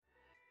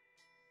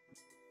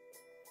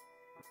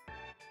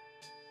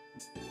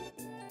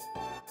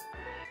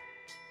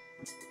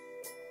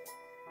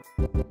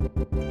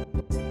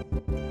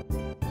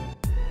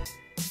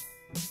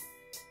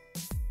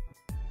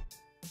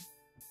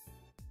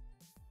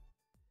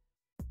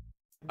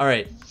All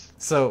right,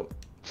 so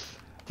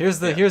here's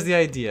the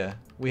idea.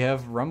 We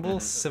have Rumble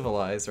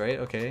Civilized, right?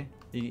 Okay,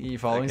 you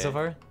following so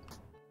far?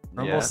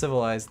 Rumble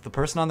Civilized. The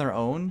person on their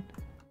own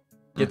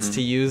gets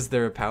to use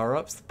their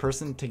power-ups. The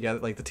person together,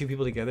 like the two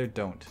people together,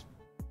 don't. Is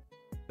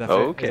that fair?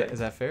 Okay. Is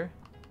that fair?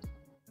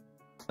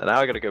 And now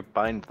I gotta go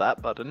bind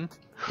that button.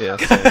 Yeah.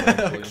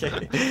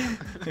 Okay.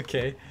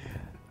 Okay.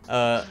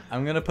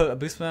 I'm gonna put a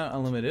boost amount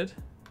unlimited.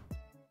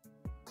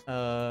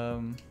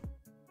 Oh,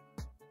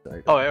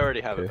 I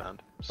already have it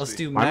bound. Let's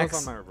do Mine max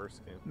was on my reverse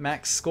game.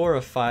 max score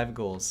of 5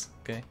 goals.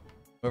 Okay.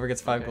 Whoever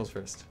gets 5 goals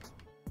first,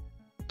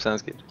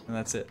 Sounds good. and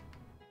that's it.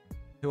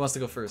 Who wants to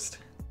go first?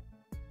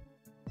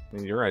 I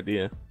mean, your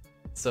idea.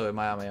 So am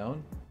I on my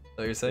own? Is that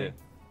what you're saying?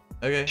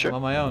 Okay, Sure. I'm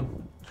on my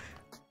own.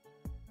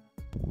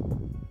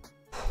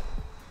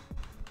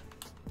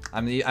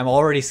 I'm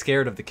already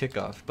scared of the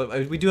kickoff,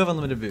 but we do have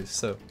unlimited boost,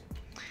 so.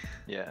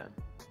 Yeah.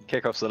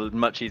 Kickoffs are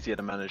much easier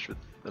to manage with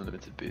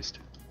unlimited boost.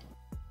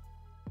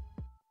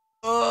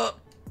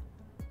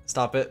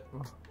 Stop it.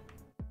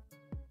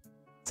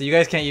 So you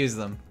guys can't use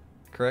them,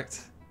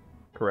 correct?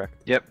 Correct.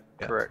 Yep,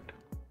 Yeah. correct.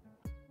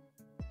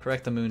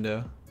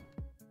 Correctamundo.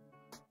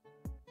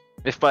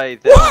 If by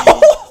then...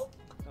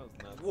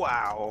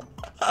 Wow.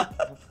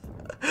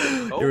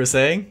 You were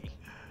saying?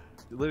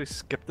 You literally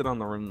skipped it on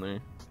the rim there.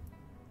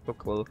 So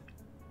close.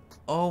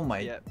 Oh my,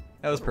 Yep.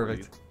 that was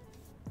perfect.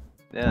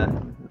 Yeah,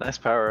 nice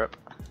power up.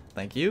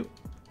 Thank you.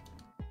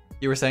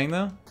 You were saying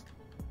though?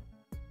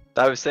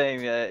 I was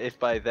saying if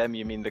by them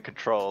you mean the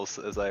controls,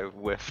 as I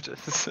whiffed.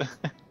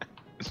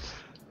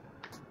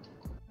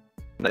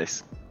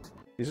 Nice.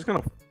 He's just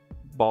gonna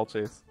ball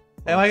chase.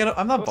 Am I gonna?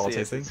 I'm not ball We'll see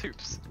if chasing. it's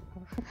hoops.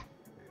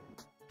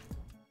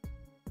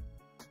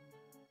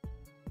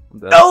 I'm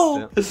dead.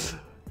 No! Yeah.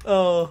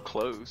 Oh.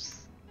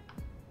 Close.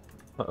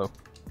 Uh-oh.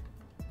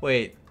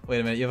 Wait a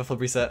minute. You have a flip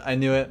reset. I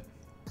knew it.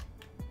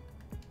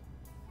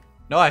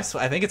 No, I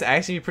think it's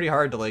actually pretty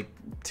hard to like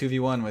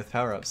 2v1 with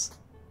power-ups.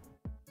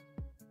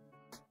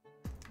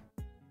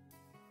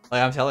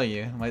 Like I'm telling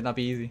you, it might not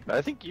be easy.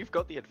 I think you've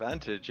got the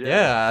advantage. Yeah,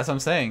 Yeah. that's what I'm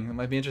saying. It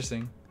might be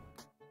interesting.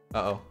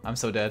 Uh-oh, I'm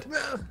so dead.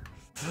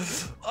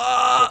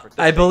 Ah,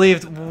 I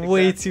believed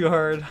way too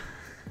hard.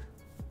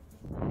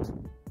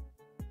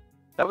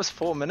 That was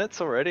 4 minutes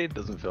already? It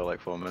doesn't feel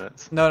like 4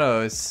 minutes. No,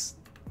 it's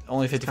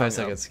only 55 counting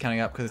seconds. Counting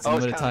up because it's Oh,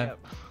 unlimited counting time.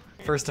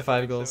 up. First to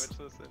 5 Makes goals. so much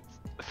more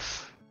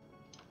sense.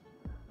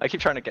 I keep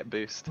trying to get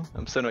boost.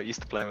 I'm so not used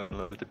to playing with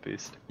unlimited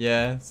boost.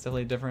 Yeah, it's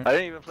definitely different. I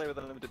don't even play with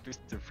unlimited boost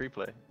in free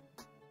play.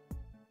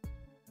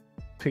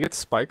 If he gets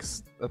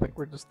spikes, I think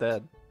we're just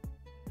dead.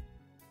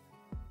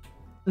 Oh,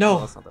 No.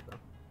 that's not that bad.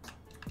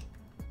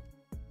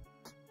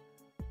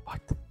 What?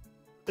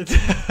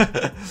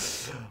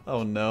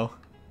 Oh no.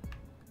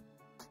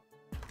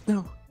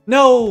 No.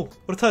 No!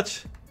 What a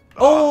touch!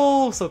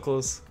 Oh, so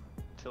close.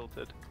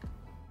 Tilted.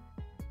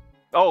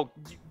 Oh,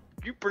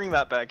 you bring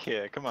that back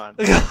here. Come on.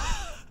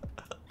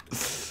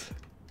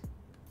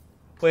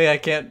 Wait, I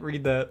can't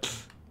read that.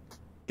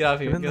 Get out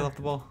of here. Get in Get there. off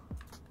the ball.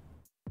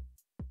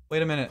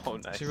 Wait a minute. Oh,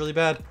 nice. She's really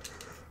bad.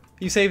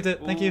 You saved it.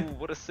 Thank you. Ooh,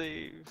 what a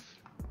save.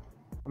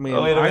 I mean,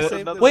 Oh, wait a I minute.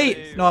 saved another it. Wait!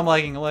 save. No, I'm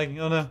lagging. I'm lagging.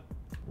 Oh no.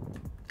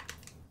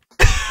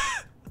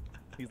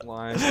 He's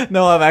lying.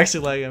 No, I'm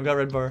actually lagging. I've got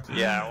red bar.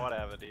 Yeah,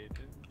 whatever, dude.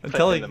 I'm Playing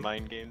telling the you.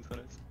 mind games on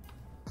it.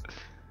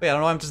 Wait, I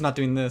don't know why I'm just not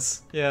doing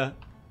this. Yeah.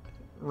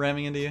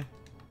 Ramming into you.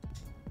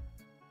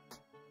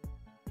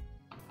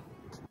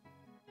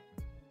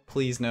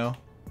 Please, no.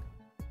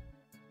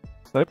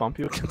 Did I bump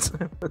you against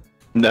him?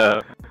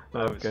 No,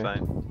 that was Okay.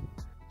 fine.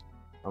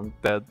 I'm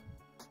dead.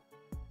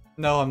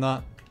 No, I'm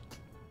not.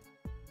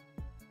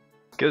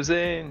 Goes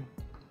in.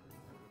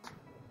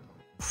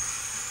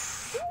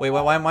 Wait,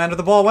 why am I under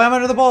the ball? Why am I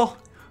under the ball?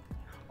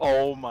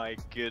 Oh my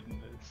goodness.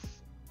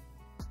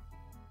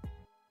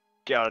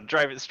 Gotta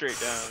drive it straight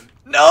down.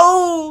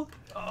 No!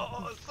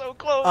 Oh, so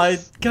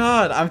close.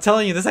 God, I'm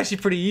telling you, this is actually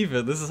pretty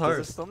even. This is Does hard.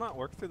 it still not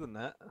work through the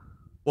net?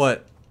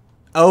 What?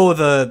 Oh,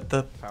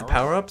 the Power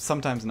power up?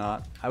 Sometimes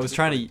not. I was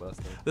trying to.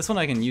 Busted. This one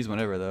I can use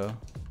whenever though.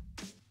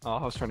 Oh,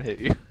 I was trying to hit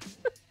you.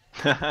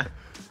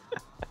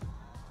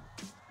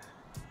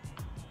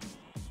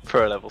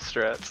 Pro level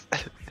strats.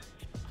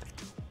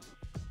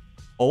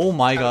 Oh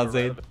my Kinda God,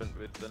 Zayd. relevant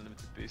with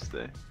unlimited boost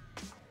there.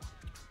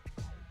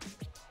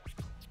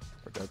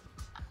 We're dead.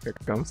 Here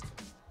it comes.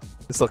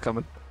 It's still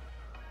coming.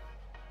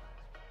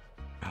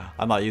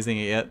 I'm not using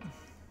it yet.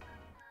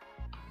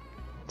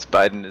 It's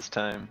biding his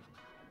time.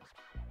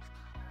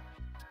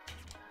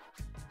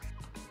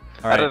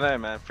 All I don't right. know,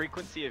 man.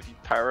 Frequency of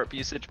power up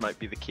usage might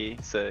be the key.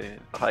 So,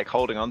 like,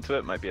 holding onto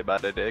it might be a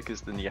bad idea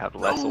because then you have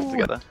less No.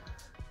 altogether.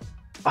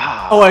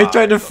 Oh, I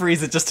tried to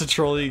freeze it just to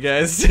troll you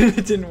guys.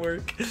 It didn't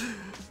work.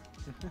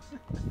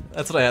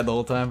 That's what I had the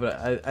whole time, but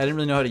I didn't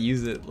really know how to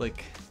use it,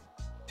 like,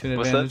 to an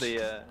Was that advantage.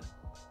 the,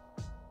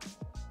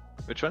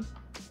 Which one?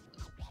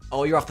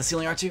 Oh, you're off the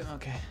ceiling, aren't you?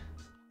 Okay.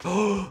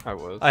 I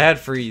was. I had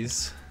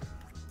freeze.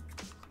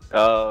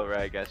 Oh,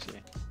 right, got you.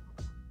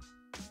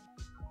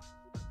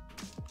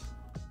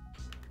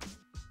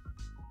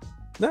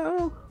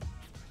 No.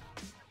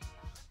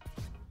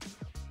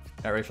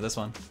 Got ready for this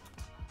one.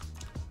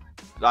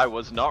 I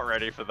was not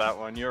ready for that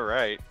one, you're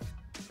right.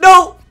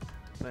 No!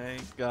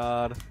 Thank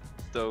God.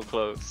 So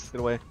close. Get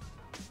away.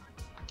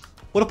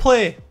 What a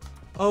play!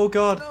 Oh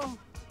god. No.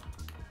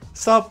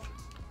 Stop.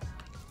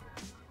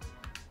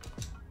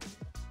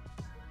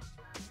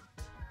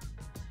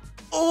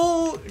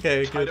 Oh!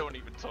 Okay, I good. don't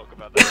even talk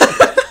about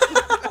that.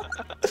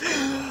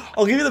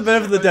 I'll give you the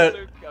benefit of the doubt.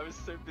 I was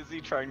so busy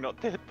trying not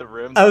to hit the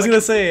rim. I was that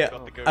gonna completely say,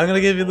 forgot to go I'm gonna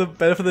for give you the balls.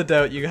 benefit of the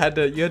doubt. You had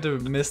to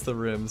miss the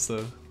rim,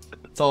 so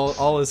it's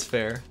all is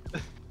fair.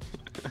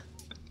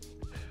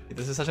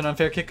 This is such an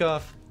unfair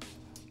kickoff.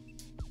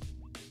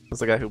 That's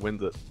the guy who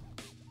wins it.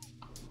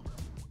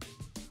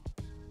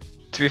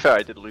 To be fair,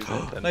 I did lose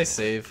it then. Nice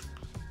save.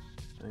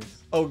 Nice.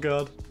 Oh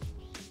god.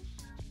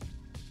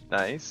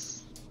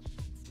 Nice.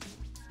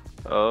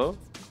 Oh.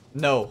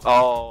 No.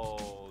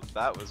 Oh,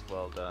 that was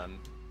well done.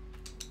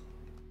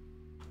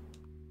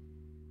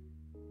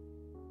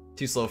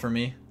 Too slow for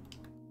me.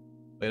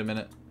 Wait a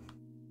minute.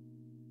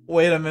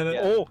 Wait a minute.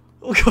 Yeah. Oh.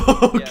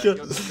 Oh Yeah, god.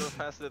 you're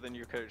faster than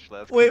your coach,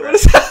 Lev. Wait, what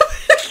Congrats. is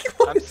happening?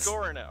 What I'm is-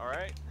 scoring it,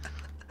 alright?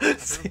 I heard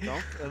him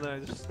jump, and then I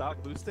just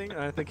stopped boosting, and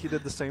I think he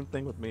did the same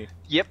thing with me.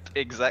 Yep,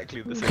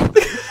 exactly the same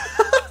thing.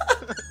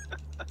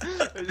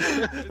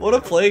 What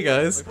a play,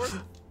 guys. Wait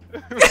for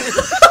it.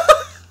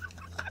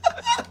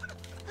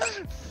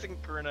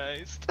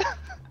 Synchronized.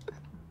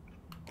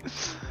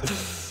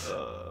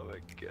 Oh my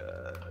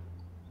god.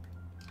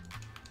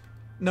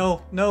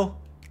 No, no.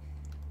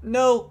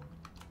 No.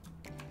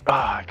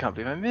 Ah, I can't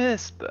believe I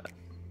missed that.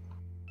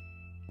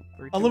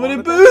 3, 2, Unlimited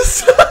 1,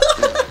 boost. I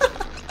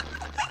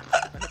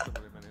hit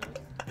the rim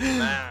anyway.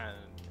 Man.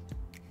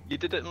 You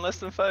did it in less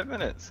than 5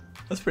 minutes.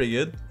 That's pretty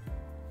good.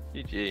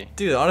 GG.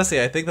 Dude,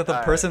 honestly, I think that the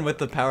Alright. person with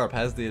the power-up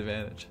has the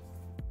advantage.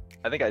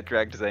 I think I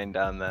dragged Zane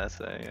down there,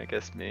 so I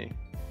guess me.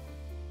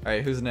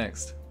 Alright, who's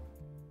next?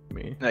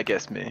 Me. I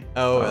guess me.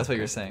 Oh, Oh, that's what okay.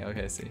 you're saying.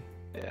 Okay, I see.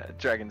 Yeah,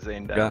 dragging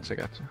Zane down. Gotcha,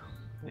 gotcha.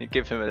 You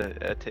give him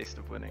a taste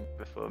of winning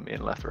before me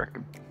and Leth wreck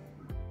him.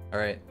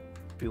 Alright.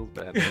 Feels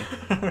bad. Man.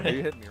 You Alright.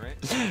 hit me,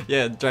 right?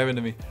 Yeah, drive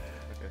into me.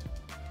 Okay.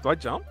 Do I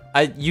jump?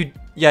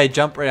 Yeah, I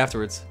jump right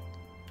afterwards.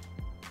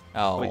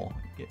 Oh. Wait.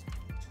 Yeah.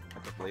 I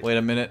have to play. Wait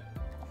a minute.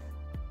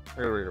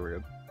 We're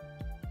good.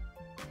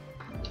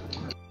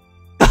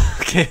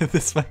 Okay,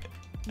 this might.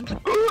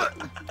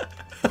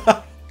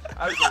 I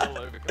was a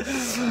little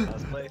overconfident on that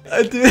last play.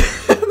 I do.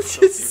 It's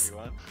still Just-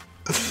 2v1.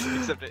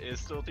 Except it is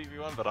still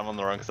 2v1, but I'm on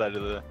the wrong side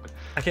of the...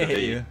 I can't the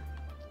hit V. you.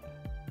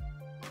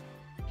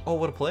 Oh,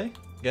 what a play?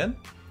 Again?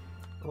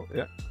 Oh,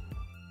 yeah.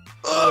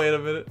 Oh, wait a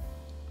minute.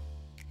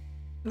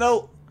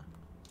 No.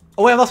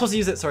 Oh wait, I'm not supposed to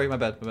use it. Sorry, my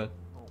bad. My bad.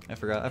 I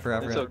forgot.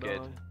 It's okay.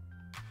 Good.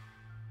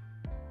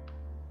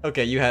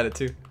 Okay, you had it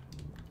too.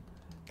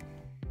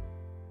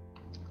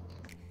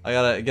 I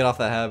gotta get off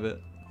that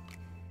habit.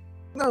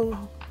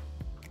 No.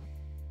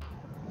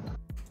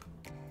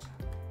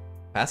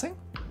 Passing?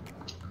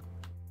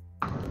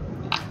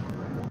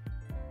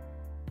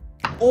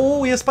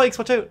 Oh, he has spikes.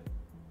 Watch out.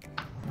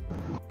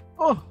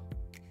 Oh.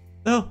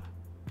 No.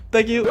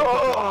 Thank you.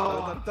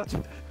 Oh. Touch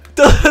it.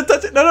 Don't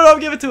touch it. No, no, no.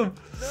 Give it to him.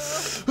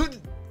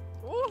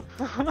 Oh.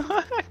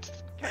 I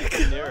just can't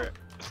get near it.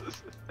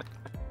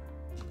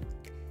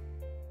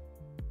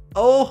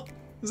 Oh,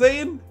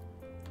 Zane.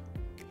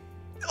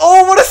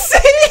 Oh, what a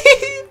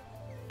save!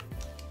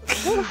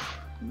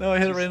 No, I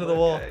hit it right into the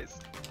wall. Guys.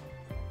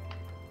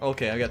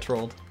 Okay, I got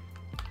trolled.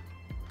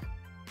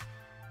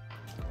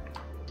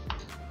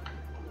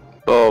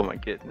 Oh my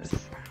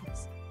goodness.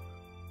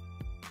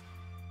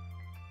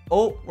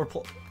 Oh,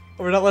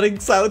 we're not letting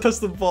Silent touch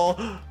the ball.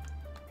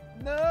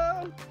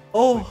 No.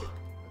 Oh.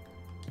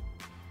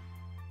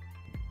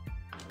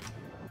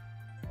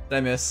 Did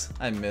I miss?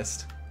 I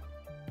missed.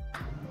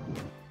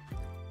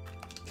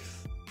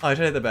 Oh, I tried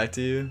to hit that back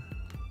to you.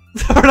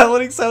 We're not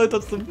letting Silent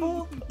touch the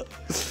ball.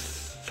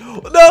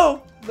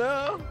 No!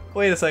 No.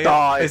 Wait a second.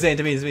 Die. Hey, Zane,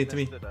 to me, to me, to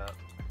me. Messed it up.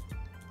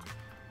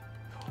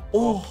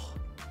 Oh.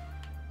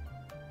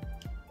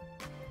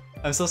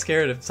 I'm so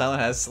scared if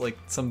Silent has like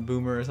some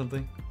boomer or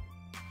something.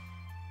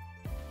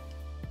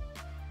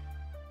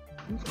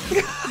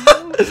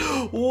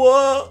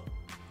 Whoa!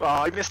 Oh,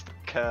 I missed the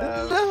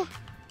curve. No.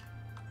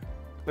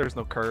 There's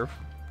no curve.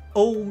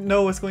 Oh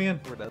no, it's going in.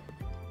 We're dead.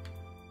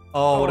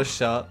 Oh, what Oh. a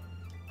shot.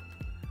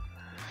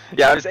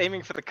 Yeah, I was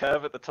aiming for the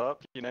curve at the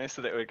top, you know,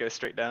 so that it would go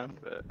straight down,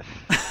 but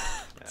yeah,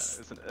 it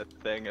wasn't a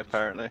thing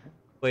apparently.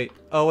 Wait.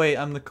 Oh wait,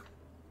 I'm the.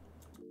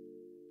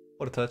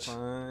 What a touch.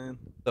 Fine.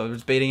 So we're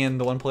just baiting in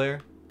the one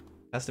player.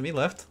 Has to be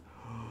left.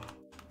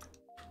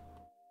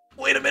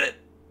 Wait a minute.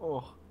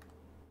 Oh.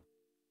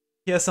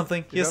 He has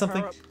something. He has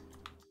something.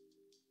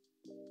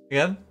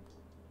 Again?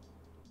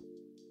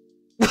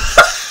 Wait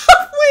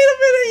a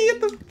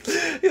minute.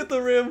 He hit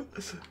the rim.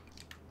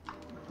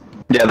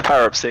 Yeah, the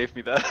power up saved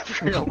me there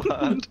real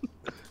hard.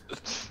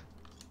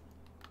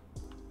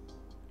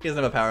 He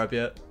doesn't have a power up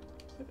yet.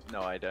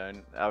 No, I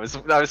don't. I was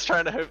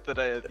trying to hope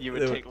that you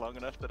would take long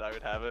enough that I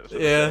would have it. For Yeah.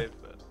 the save,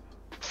 but...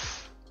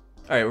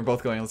 All right, we're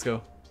both going. Let's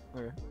go.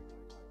 Okay.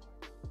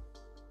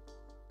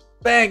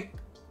 Bang.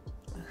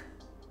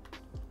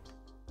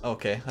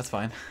 Okay, that's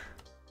fine.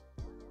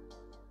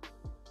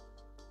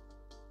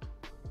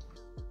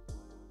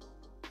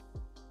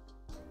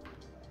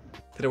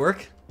 Did it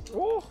work?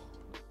 Oh.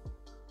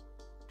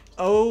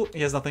 Oh,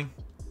 he has nothing.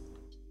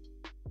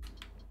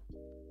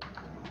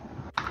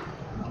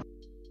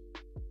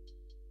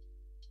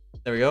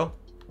 There we go.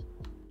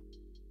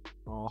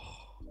 Oh.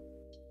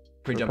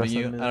 Pre-jumping you.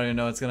 I pressing don't even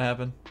know what's gonna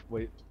happen.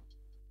 Wait.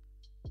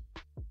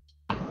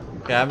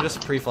 Okay, I'm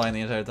just pre-flying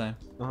the entire time.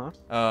 Uh-huh.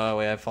 Oh,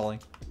 wait, I'm falling.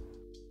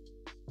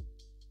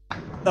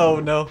 Oh,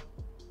 no.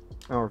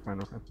 Oh, we're fine,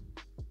 we're fine.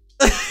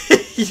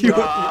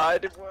 Ah,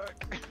 it didn't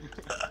work.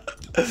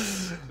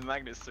 The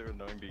magnet's so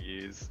annoying to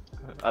use.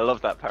 I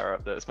love that power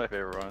up though, it's my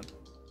favorite one.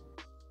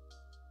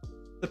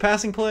 The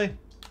passing play.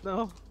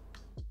 No.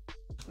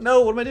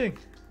 No, what am I doing?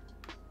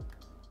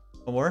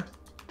 One more?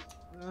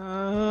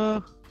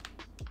 I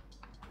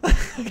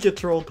get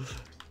trolled.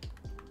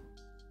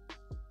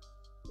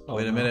 Oh,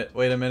 Wait a no. minute,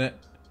 wait a minute.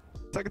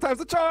 Second time's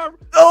the charm!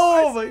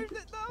 Oh I my! saved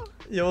it, no.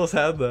 You almost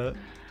had that.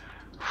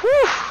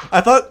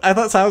 I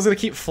thought Simon was gonna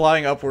keep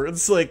flying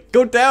upwards. Like,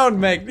 go down,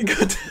 Meg. Go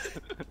down.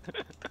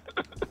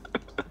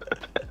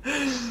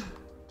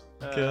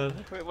 God.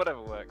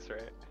 Whatever works,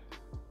 right?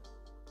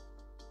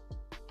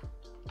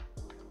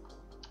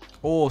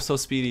 Oh, so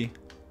speedy.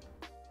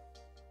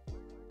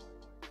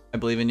 I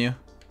believe in you.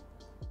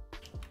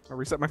 I'll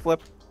reset my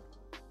flip.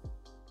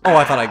 Oh,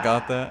 I thought I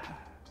got that.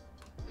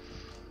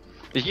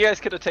 You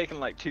guys could have taken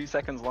like 2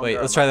 seconds longer. Wait,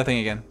 let's on try that. that thing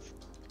again.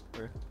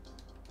 Okay.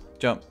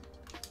 Jump.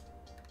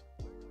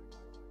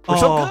 We're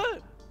so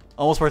good!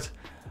 Almost worked.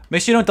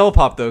 Make sure you don't double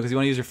pop though, because you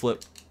want to use your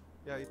flip.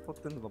 Yeah, you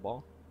flipped into the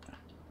ball.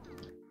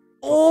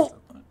 Oh!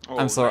 Oh,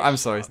 I'm sorry. nice I'm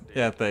sorry. shot, dude.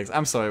 Yeah, thanks.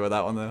 I'm sorry about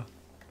that one though.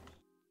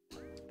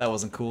 That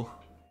wasn't cool.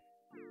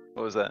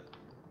 What was that?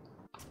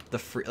 The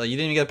free. Like, you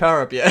didn't even get a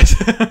power up yet.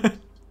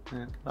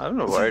 Yeah. I don't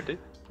know where I did.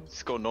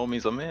 Score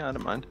normies on me, I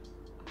don't mind.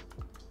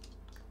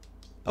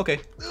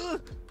 Okay.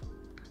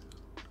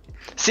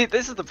 See,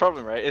 this is the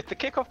problem, right? If the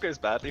kickoff goes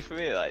badly for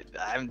me, like,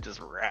 I'm just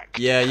wrecked.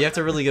 Yeah, you have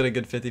to really get a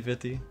good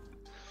 50-50.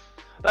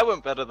 That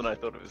went better than I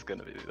thought it was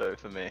gonna be, though,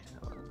 for me.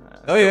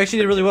 Oh, you actually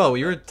did really well.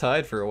 You were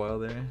tied for a while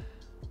there.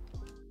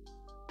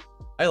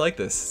 I like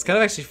this. It's kind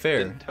of actually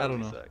fair. Didn't I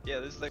don't totally know. suck. Yeah,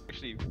 this is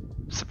actually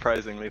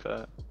surprisingly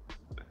fair.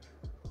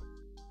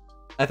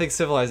 I think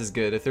Civilized is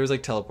good. If there was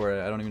like teleport,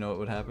 I don't even know what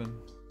would happen.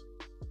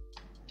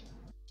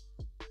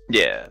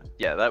 Yeah,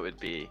 that would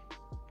be.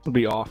 It'd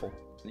be awful.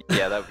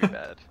 Yeah, that would be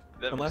bad.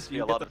 That would Unless just be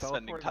you a get lot the of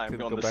spending teleport, time you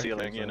can on go the back to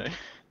ceiling, you know, yourself.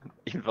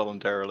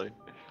 involuntarily.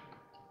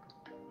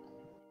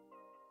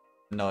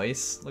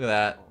 Nice. Look at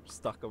that. I'm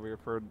stuck over here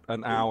for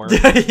an hour.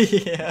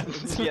 Yeah.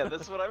 Yeah,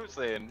 that's what I was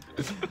saying.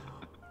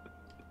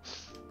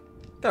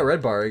 That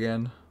red bar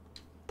again.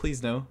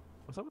 Please no.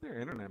 What's up with your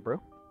internet,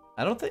 bro?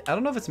 I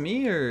don't know if it's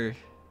me or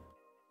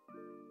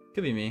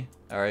could be me.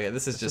 All right,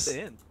 this is It's just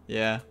in.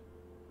 yeah.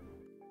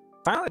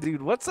 Finally,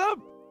 dude, what's up?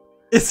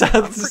 It's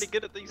I'm pretty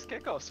good at these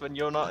kickoffs when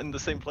you're not in the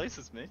same place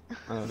as me.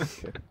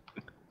 Okay.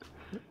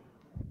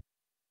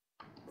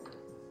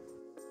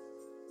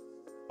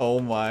 Oh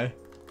my.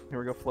 Here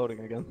we go, floating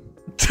again.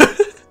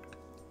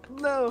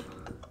 No.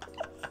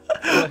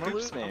 I'm Oops,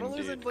 lose, man, I'm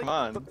losing dude, like come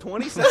on.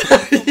 20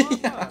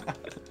 seconds. Come on.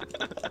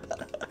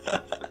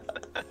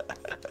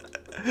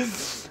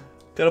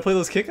 Gotta play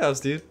those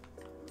kickoffs, dude.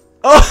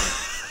 Oh!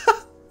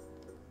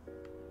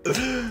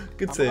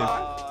 Good save.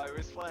 I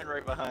was flying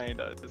right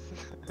behind. I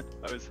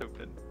was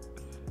hoping.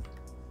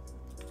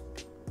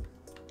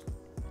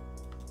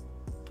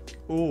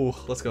 Ooh,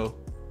 let's go.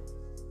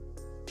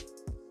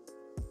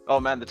 Oh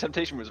man, the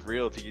temptation was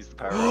real to use the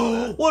power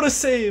on that. What a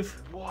save!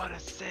 What a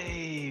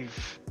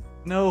save!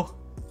 No.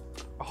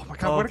 Oh my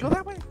god, where'd it go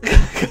that way?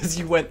 Because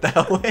you went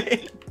that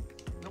way.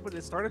 No, but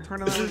it started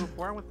turning that way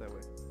before I went that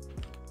way.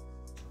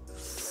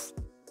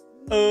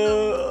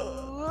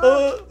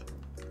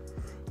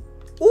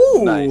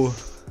 Ooh.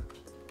 Nice.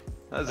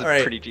 That was a All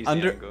right, pretty juicy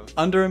under angle.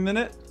 under a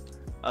minute.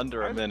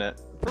 Under a minute.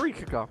 3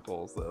 kickoff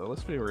goals, though.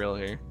 Let's be real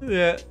here.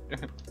 Yeah.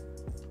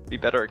 Be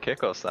better at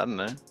kickoffs, I don't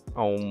know.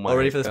 Oh my All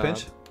ready for this god.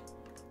 pinch?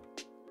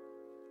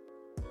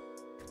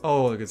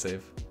 Oh, good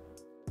save.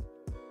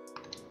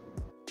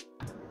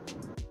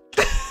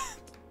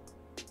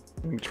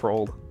 I'm being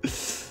trolled.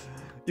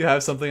 You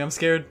have something. I'm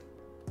scared.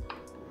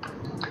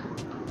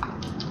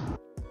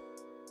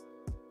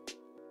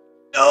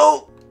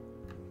 No.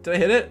 Did I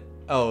hit it?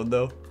 Oh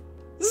no.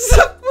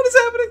 What is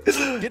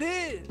happening? Get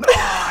in!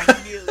 Oh,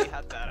 I nearly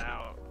had that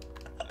out.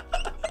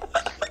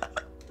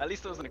 At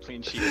least that wasn't a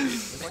clean sheet.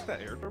 It's like that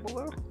air dribble,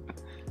 though?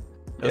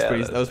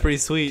 That was pretty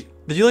sweet.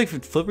 Did you like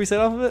flip reset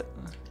off of it?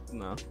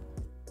 No.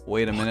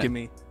 Wait a minute. Give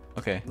me.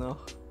 Okay. No.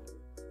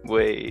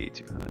 Way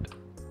too hard.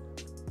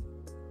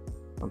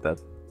 I'm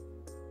dead.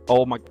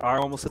 Oh my, I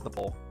almost hit the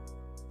ball.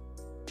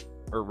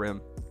 Or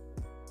rim.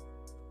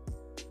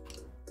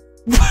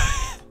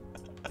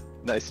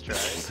 Nice try.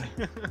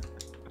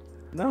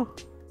 No.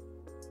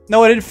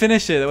 No, I didn't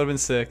finish it. That would have been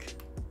sick.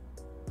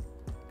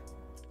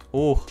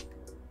 Ooh.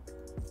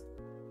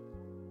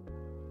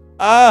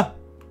 Ah!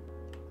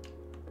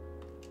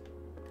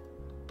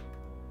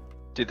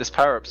 Dude, this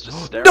power-up's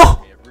just staring No!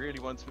 at me. It really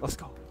wants me. Let's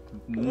go.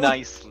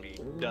 Nicely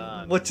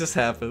done. What just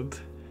happened?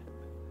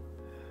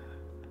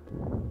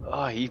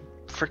 Oh, he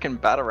freaking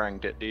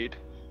bataranged it, dude.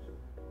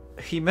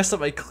 He messed up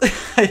my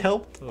I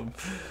helped him.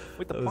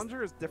 Wait, the That was-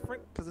 plunger is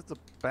different because it's a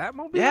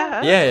Batmobile?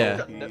 Yeah.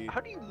 Yeah, yeah. How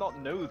do you not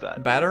know that?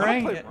 I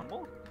Batarang? played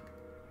Rumble.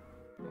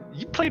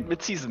 You played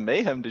Mid-Season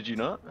Mayhem, did you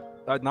not?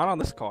 Not on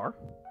this car.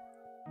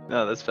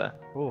 No, that's fair.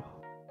 Oh.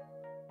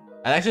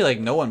 I actually like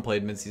no one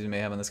played Mid-Season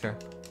Mayhem on this car.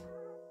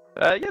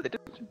 Yeah, they did.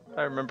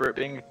 I remember it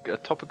being a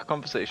topic of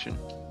conversation.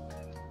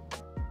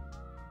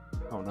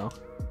 Oh no.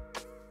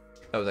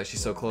 That was actually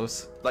so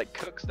close. Like,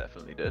 Cooks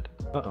definitely did.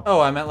 Uh-oh.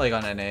 Oh, I meant like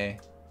on NA.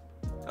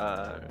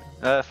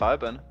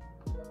 Fireburn.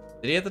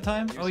 Did he at the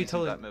time? He was Oh, he using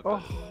totally.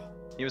 Batmobile. Oh.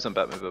 He was on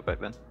Batmobile back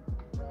then.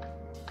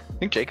 I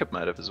think Jacob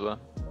might have as well.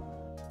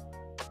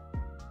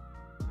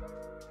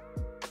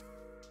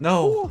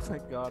 No. Oh,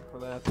 thank God for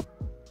that.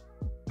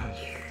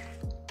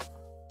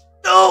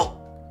 No.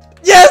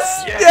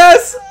 Yes.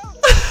 Yes!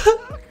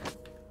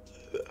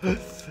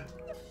 Yes.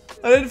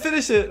 I didn't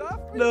finish it.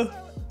 No.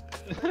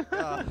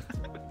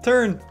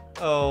 Turn.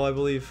 Oh, I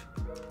believe.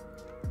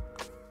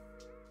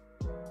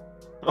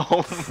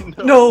 Oh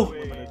No.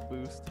 way. Limited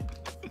boost.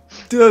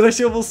 Dude, that was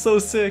actually almost so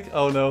sick.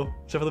 Oh no.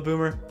 Check for the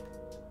boomer.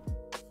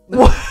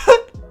 What?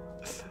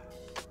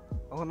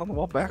 I went on the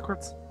wall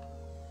backwards.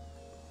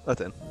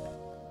 That's in.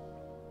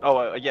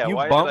 Oh, yeah, You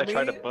why did I bumped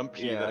try to me? bump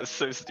you? Yeah. That was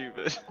so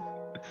stupid.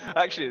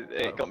 Actually,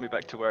 it got me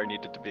back to where I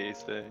needed to be,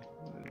 so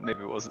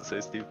maybe it wasn't so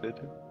stupid.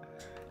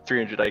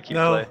 300 IQ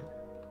No. play.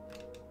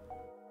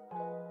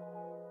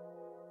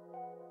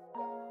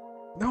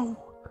 No.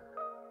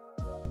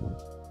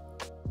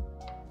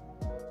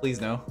 Please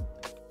no.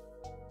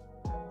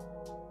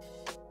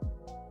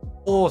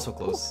 Oh, so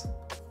close.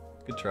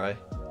 Good try.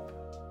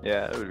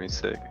 Yeah, that would have been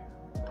sick.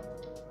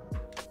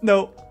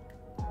 No.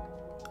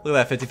 Look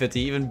at that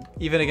 50-50,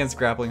 even against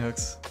grappling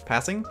hooks.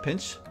 Passing?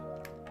 Pinch?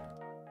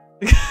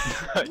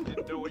 I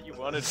didn't know what you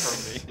wanted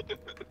from me.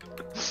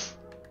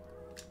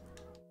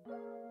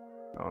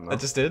 Oh no. I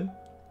just did.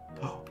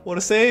 What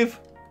a save!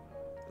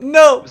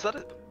 No! Was that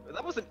it?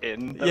 That wasn't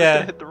in. That Yeah. was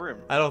gonna hit the room.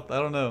 I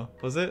don't know.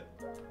 Was it?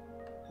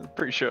 I'm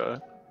pretty sure.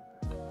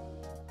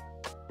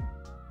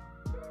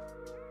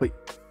 Wait.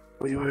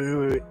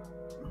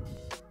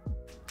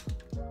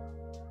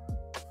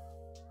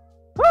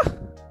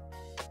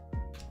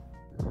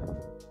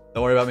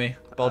 Don't worry about me.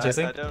 Ball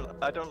chasing?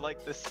 I don't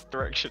like this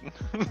direction.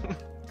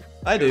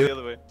 I Go the do.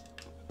 other way.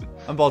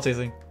 I'm ball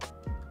chasing.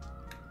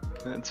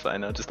 It's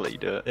fine. I'll just let you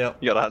do it. Yep.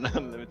 You got an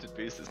unlimited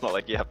boost. It's not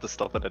like you have to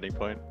stop at any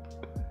point.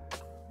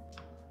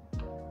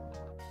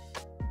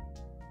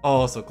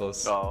 Oh, so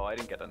close. Oh, I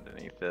didn't get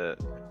underneath it.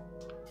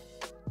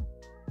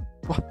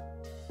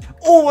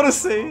 Oh, what a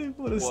save!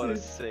 What a What a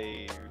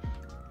save! save.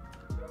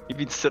 You've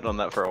been sitting on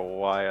that for a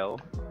while.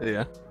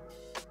 Yeah.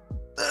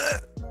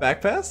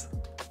 Back pass?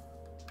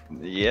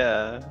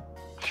 Yeah.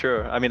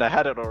 Sure. I mean, I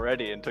had it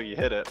already until you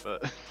hit it,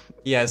 but...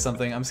 Yeah,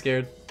 something. I'm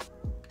scared.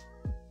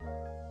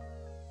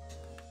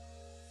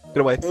 Get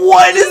away.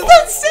 What is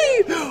that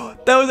save?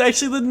 That was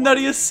actually the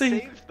nuttiest save.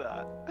 Saved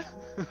that.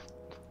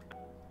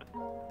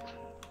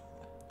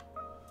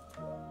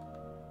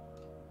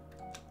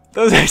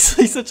 That was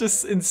actually such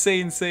an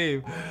insane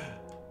save.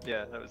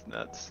 Yeah, that was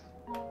nuts.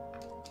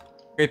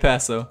 Great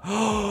pass though.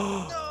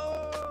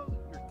 No!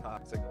 You're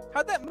toxic.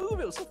 How'd that move?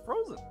 It was so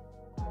frozen.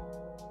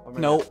 Oh,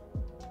 maybe No.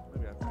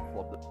 Maybe I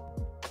flubbed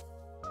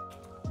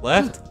it.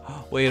 Left?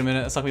 Wait a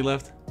minute. That sucked me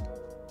left.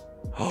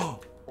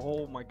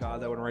 Oh my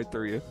God, that went right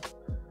through you.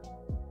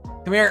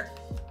 Come here.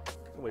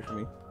 Get away from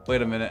me.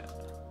 Wait a minute.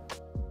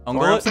 Or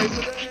Ungle I'm it? saving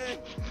the day.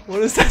 What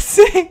does that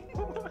say?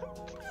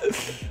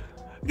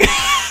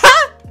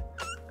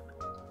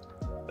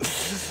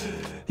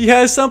 He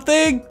has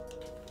something?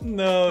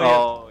 No.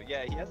 Oh,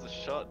 yeah, he has a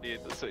shot,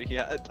 dude. That's what he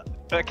had.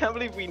 I can't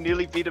believe we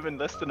nearly beat him in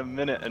less than a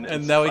minute, and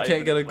it's now we 5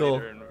 can't get a minutes goal.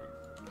 later and we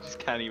just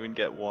can't even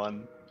get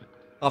one.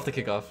 Off the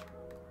kickoff.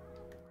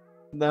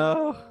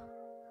 No.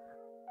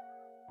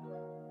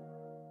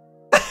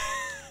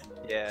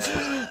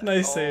 Yeah.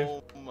 Nice save.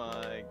 Oh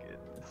my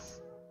goodness.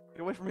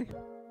 Get away from me.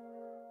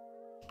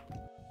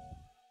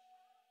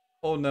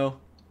 Oh no.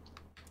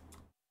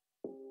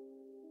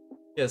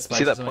 Yes,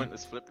 See that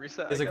pointless flip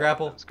reset? There's I a got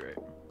grapple. That was great.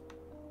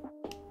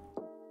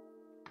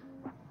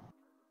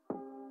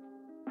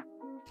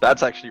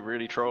 That's actually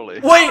really trolly.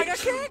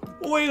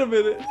 Wait a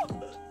minute.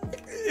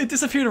 It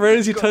disappeared right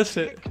as you touched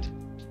it. Come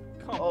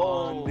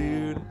Oh, on,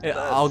 dude. Yeah, That's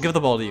I'll give the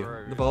ball to you.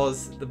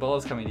 gross. The ball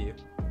is coming to you.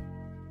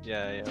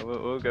 Yeah,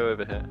 we'll go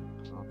over here.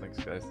 Oh, thanks,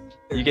 guys.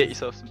 You get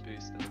yourself some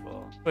boost in the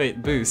ball.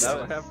 Wait, boost. That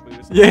I was- have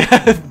boost.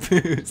 Yeah,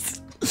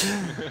 boost.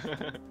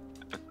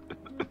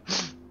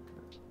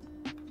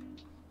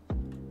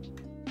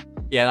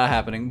 Yeah, not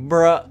happening,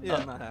 bruh.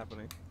 Yeah, not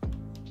happening.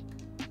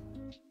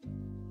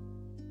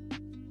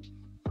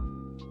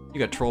 You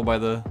got trolled by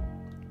the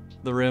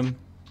rim.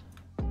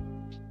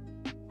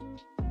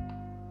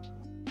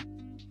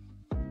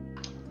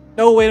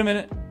 No, wait a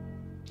minute.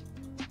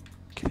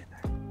 Get in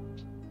there.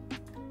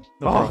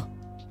 No Oh. problem.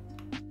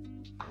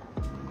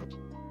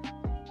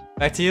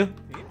 Back to you.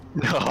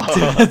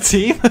 No.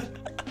 Team.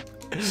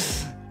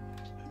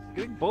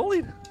 Getting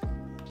bullied.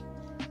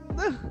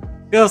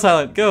 Go,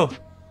 Silent. Go.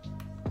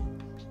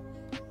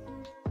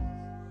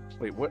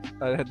 Wait, what?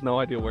 I had no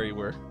idea where you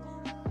were.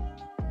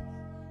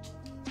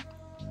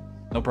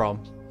 No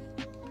problem.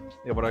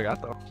 Yeah, what I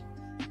got though.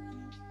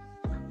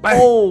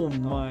 Oh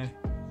my.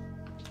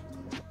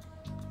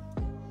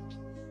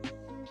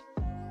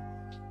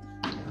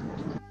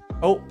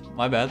 Oh,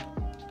 my bad.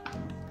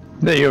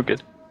 No, you're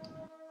good.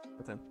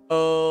 That's in.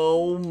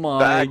 Oh my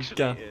That actually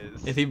god.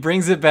 is. If he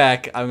brings it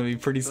back, I'm gonna be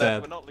pretty We're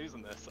sad. not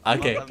losing this.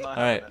 Okay. I'm not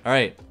All right. having it. All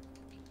right.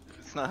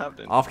 It's not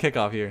happening. Off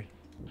kickoff here.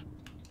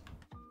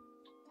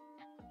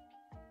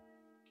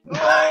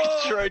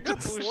 I tried to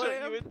got push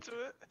slammed. you into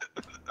it.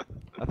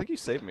 I think you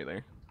saved me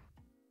there.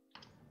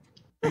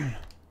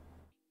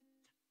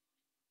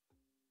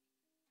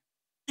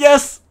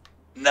 Yes.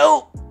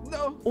 No.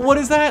 No. What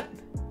is that?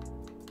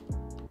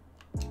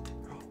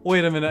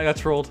 Wait a minute. I got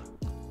trolled.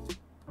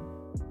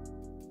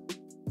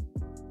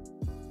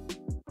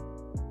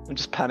 I'm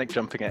just panic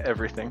jumping at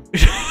everything.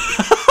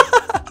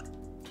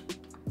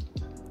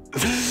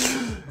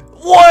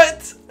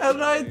 What? How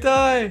did I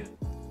die?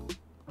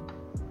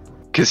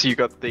 Cause you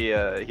got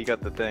the he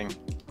got the thing.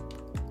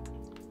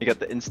 You got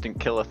the instant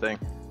killer thing.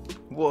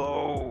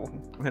 Whoa!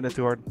 I hit it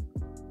too hard.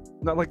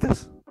 Not like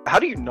this. How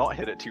do you not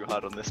hit it too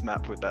hard on this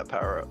map with that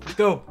power up?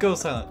 Go,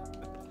 Silent.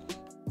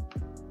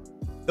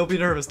 Don't be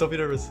nervous. Don't be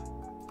nervous.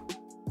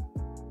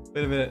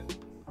 Wait a minute.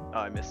 Oh,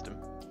 I missed him.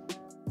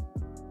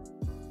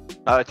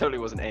 I totally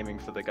wasn't aiming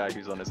for the guy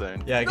who's on his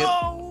own. Yeah,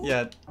 No!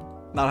 yeah,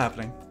 not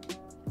happening.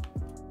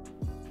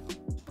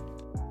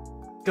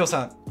 Go,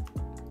 Silent.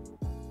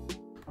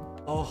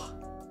 Oh.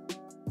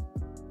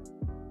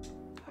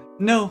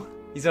 No!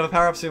 He's got a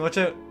power up soon, watch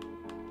out.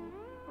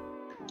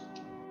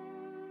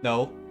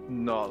 No.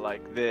 Not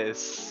like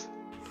this.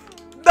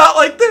 Not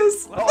like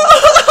this!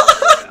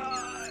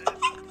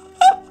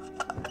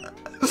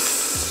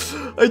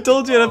 I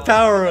told you I had a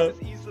power up.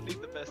 It's easily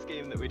the best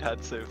game that we'd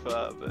had so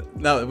far, but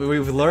No,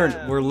 we've learned.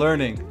 Yeah. We're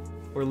learning.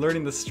 We're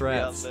learning the we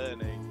are strats.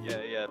 learning.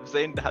 Yeah.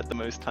 Zane had the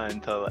most time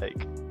to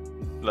like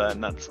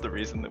learn. That's the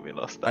reason that we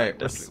lost. That Alright,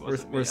 definitely we're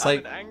wasn't me. psych-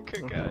 I'm an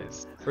anchor,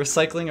 guys. We're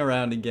cycling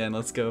around again.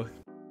 Let's go.